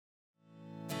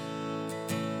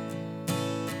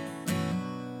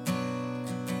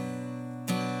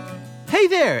Hey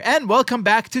there, and welcome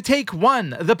back to Take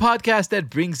One, the podcast that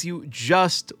brings you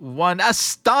just one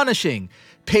astonishing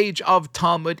page of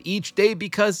Talmud each day,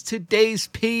 because today's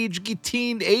page,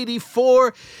 Gittin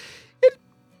 84, it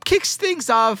kicks things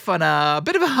off on a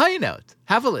bit of a high note.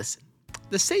 Have a listen.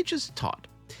 The sages taught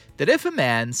that if a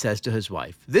man says to his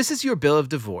wife, "This is your bill of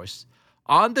divorce,"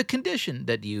 on the condition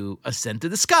that you ascend to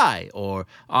the sky, or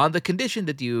on the condition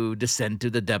that you descend to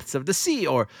the depths of the sea,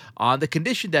 or on the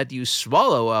condition that you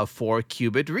swallow a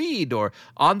 4-cubit reed, or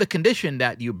on the condition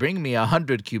that you bring me a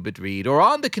 100-cubit reed, or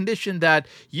on the condition that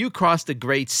you cross the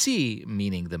Great Sea,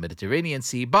 meaning the Mediterranean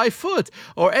Sea, by foot,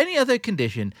 or any other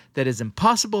condition that is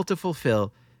impossible to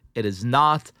fulfill, it is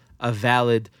not a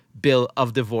valid bill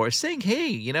of divorce, saying, hey,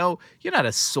 you're not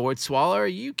a sword swallower,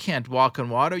 you can't walk on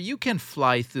water, you can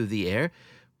fly through the air,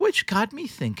 which got me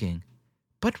thinking,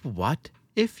 but what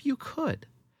if you could?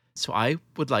 So I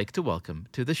would like to welcome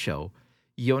to the show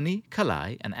Yoni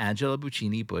Kalai and Angela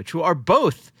Buccini-Butch, who are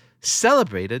both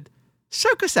celebrated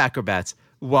circus acrobats.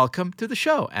 Welcome to the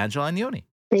show, Angela and Yoni.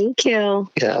 Thank you.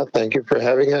 Yeah, thank you for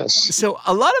having us. So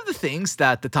a lot of the things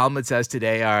that the Talmud says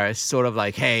today are sort of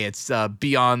like, hey, it's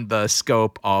beyond the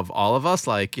scope of all of us,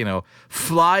 like,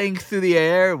 flying through the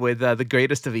air with the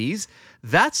greatest of ease.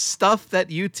 That's stuff that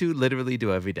you two literally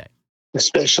do every day.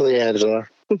 Especially Angela.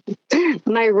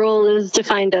 My role is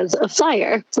defined as a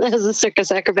flyer, as a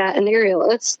circus acrobat and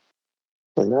aerialist.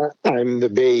 And I'm the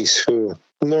base who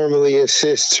normally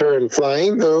assists her in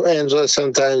flying, though Angela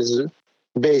sometimes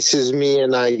bases me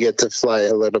and I get to fly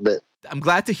a little bit. I'm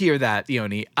glad to hear that,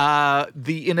 Yoni.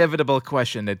 The inevitable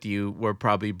question that you were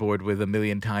probably bored with a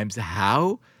million times,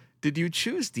 how did you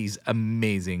choose these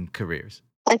amazing careers?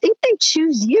 I think they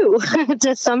choose you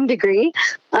to some degree.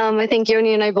 I think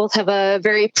Yoni and I both have a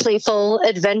very playful,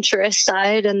 adventurous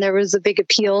side, and there was a big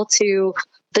appeal to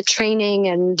the training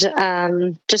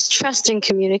and just trust and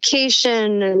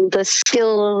communication and the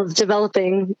skill of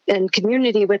developing and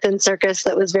community within circus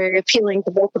that was very appealing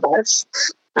to both of us.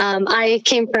 I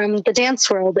came from the dance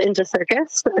world into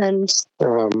circus, and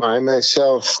I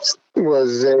myself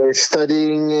was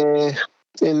studying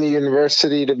in the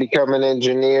university to become an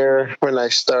engineer when I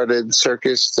started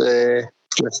circus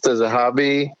just as a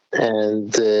hobby,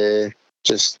 and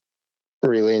just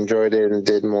really enjoyed it and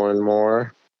did more and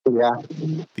more. Yeah.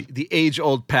 The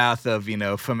age-old path of,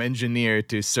 from engineer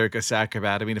to circus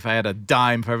acrobat. I mean, if I had a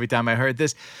dime for every time I heard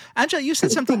this. Angela, you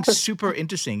said something super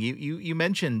interesting. You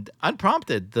mentioned,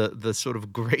 unprompted, the sort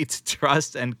of great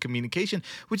trust and communication,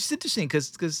 which is interesting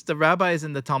because the rabbis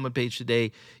in the Talmud page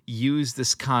today use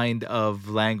this kind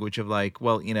of language of like,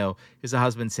 well, here's a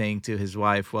husband saying to his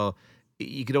wife, well,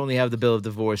 you could only have the bill of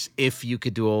divorce if you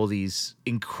could do all these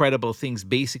incredible things,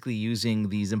 basically using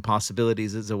these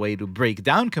impossibilities as a way to break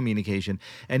down communication.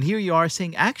 And here you are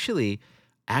saying, actually,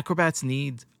 acrobats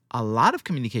need a lot of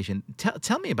communication.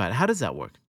 Tell me about it. How does that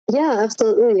work? yeah,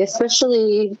 absolutely,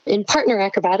 especially in partner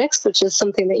acrobatics, which is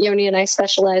something that Yoni and I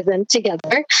specialize in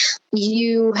together.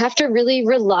 You have to really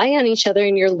rely on each other,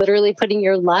 and you're literally putting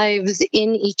your lives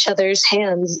in each other's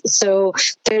hands. So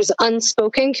there's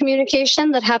unspoken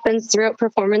communication that happens throughout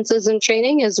performances and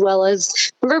training, as well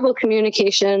as verbal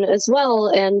communication as well.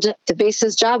 And the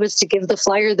base's job is to give the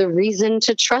flyer the reason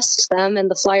to trust them,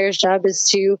 and the flyer's job is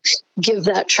to give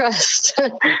that trust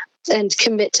and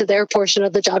commit to their portion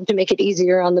of the job to make it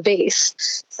easier on the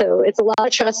base. So it's a lot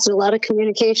of trust, a lot of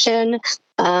communication,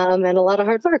 and a lot of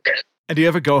hard work. And do you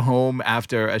ever go home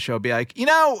after a show and be like,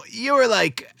 you were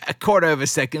like a quarter of a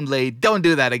second late. Don't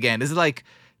do that again. Is it like,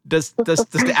 does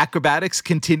the acrobatics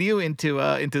continue into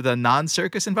the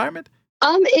non-circus environment?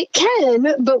 It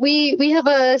can, but we have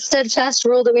a steadfast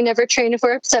rule that we never train if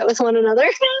we're upset with one another.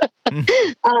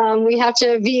 We have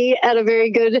to be at a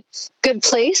very good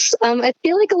place. I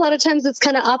feel like a lot of times it's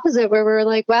kind of opposite, where we're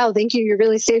like, wow, thank you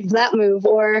really saved that move.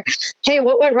 Or, hey,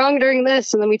 what went wrong during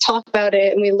this? And then we talk about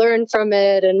it and we learn from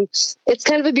it. And it's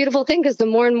kind of a beautiful thing, because the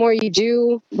more and more you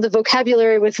do the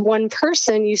vocabulary with one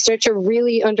person, you start to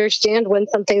really understand when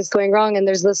something's going wrong. And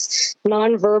there's this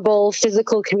nonverbal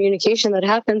physical communication that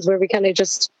happens where we kind of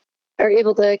just are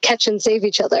able to catch and save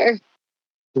each other.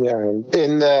 Yeah,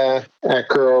 in the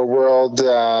acro world,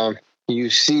 you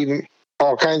see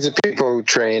all kinds of people who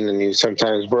train, and you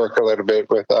sometimes work a little bit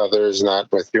with others,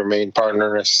 not with your main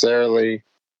partner necessarily.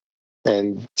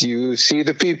 And you see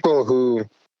the people who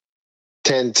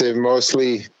tend to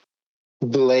mostly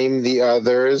blame the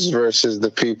others versus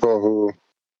the people who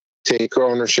take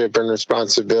ownership and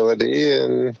responsibility.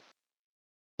 And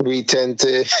we tend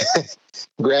to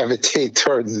gravitate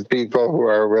towards the people who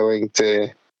are willing to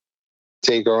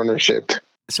take ownership.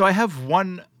 So I have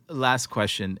one last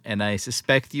question, and I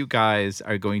suspect you guys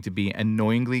are going to be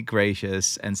annoyingly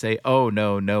gracious and say, oh,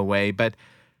 no way. But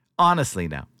honestly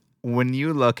now, when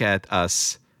you look at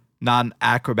us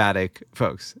non-acrobatic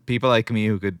folks, people like me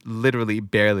who could literally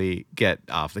barely get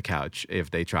off the couch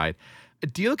if they tried,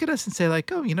 do you look at us and say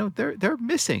like, oh, they're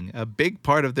missing a big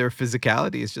part of their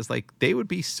physicality? It's just like they would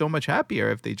be so much happier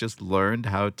if they just learned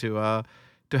how to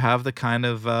have the kind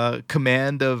of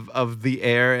command of the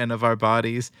air and of our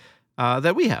bodies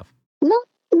that we have. No,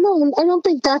 I don't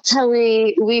think that's how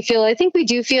we feel. I think we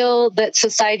do feel that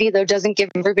society, though, doesn't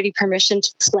give everybody permission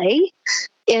to play.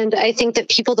 And I think that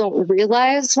people don't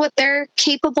realize what they're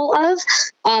capable of.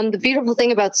 The beautiful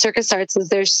thing about circus arts is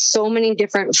there's so many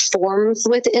different forms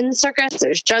within circus.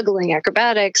 There's juggling,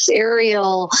 acrobatics,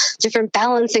 aerial, different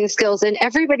balancing skills, and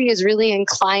everybody is really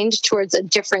inclined towards a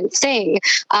different thing.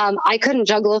 I couldn't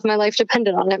juggle if my life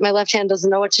depended on it. My left hand doesn't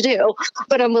know what to do,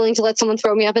 but I'm willing to let someone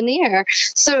throw me up in the air.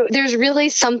 So there's really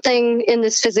something in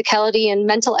this physicality and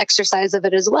mental exercise of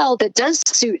it as well that does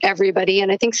suit everybody.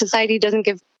 And I think society doesn't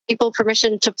give people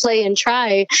permission to play and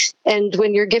try. And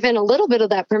when you're given a little bit of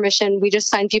that permission, we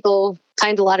just find people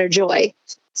find a lot of joy.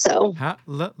 So,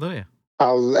 Hallelujah.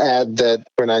 I'll add that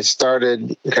when I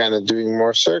started kind of doing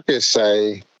more circus,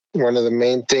 one of the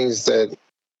main things that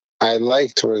I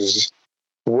liked was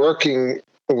working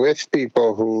with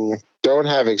people who don't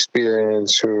have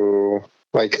experience, who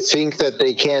like think that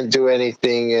they can't do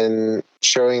anything, and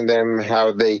showing them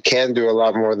how they can do a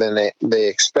lot more than they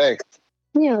expect.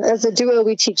 Yeah, as a duo,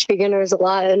 we teach beginners a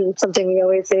lot, and something we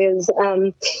always say is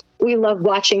we love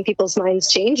watching people's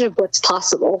minds change of what's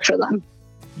possible for them.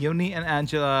 Yoni and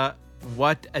Angela,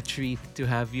 what a treat to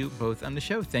have you both on the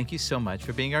show. Thank you so much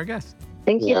for being our guests.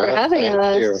 Thank you for having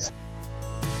us. You.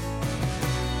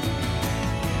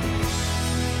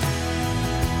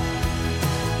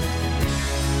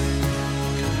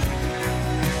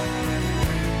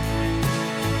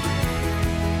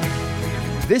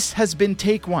 This has been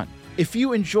Take One. If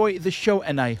you enjoy the show,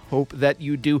 and I hope that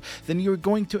you do, then you're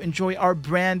going to enjoy our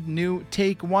brand new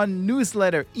Take One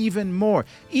newsletter even more.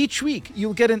 Each week,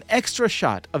 you'll get an extra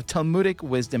shot of Talmudic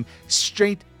wisdom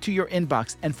straight to your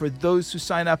inbox. And for those who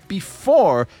sign up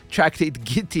before Tractate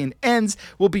Gittin ends,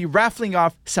 we'll be raffling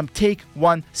off some Take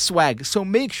One swag. So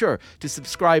make sure to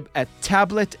subscribe at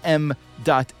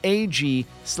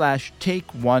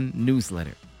tabletm.ag/Take1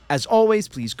 newsletter. As always,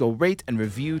 please go rate and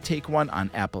review Take One on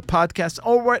Apple Podcasts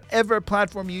or whatever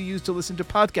platform you use to listen to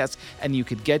podcasts. And you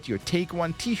could get your Take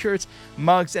One t-shirts,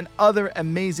 mugs, and other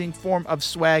amazing form of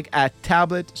swag at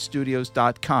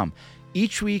tabletstudios.com.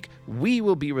 Each week, we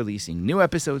will be releasing new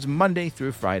episodes Monday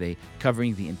through Friday,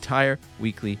 covering the entire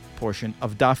weekly portion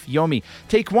of Daf Yomi.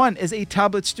 Take One is a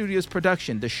Tablet Studios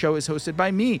production. The show is hosted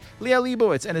by me, Leah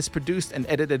Leibowitz, and is produced and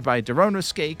edited by Daron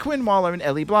Ruskay, Quinn Waller, and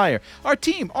Ellie Blyer. Our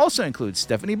team also includes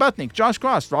Stephanie Butnick, Josh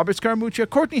Cross, Robert Scaramuccia,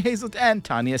 Courtney Hazlett, and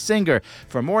Tanya Singer.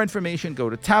 For more information, go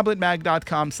to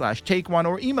tabletmag.com/takeone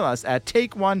or email us at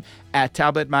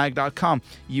takeone@tabletmag.com.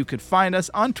 You could find us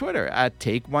on Twitter at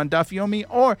TakeOneDafYomi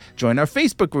or join our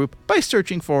Facebook group by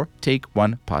searching for Take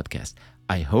One Podcast.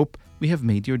 I hope we have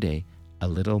made your day a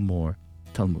little more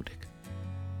Talmudic.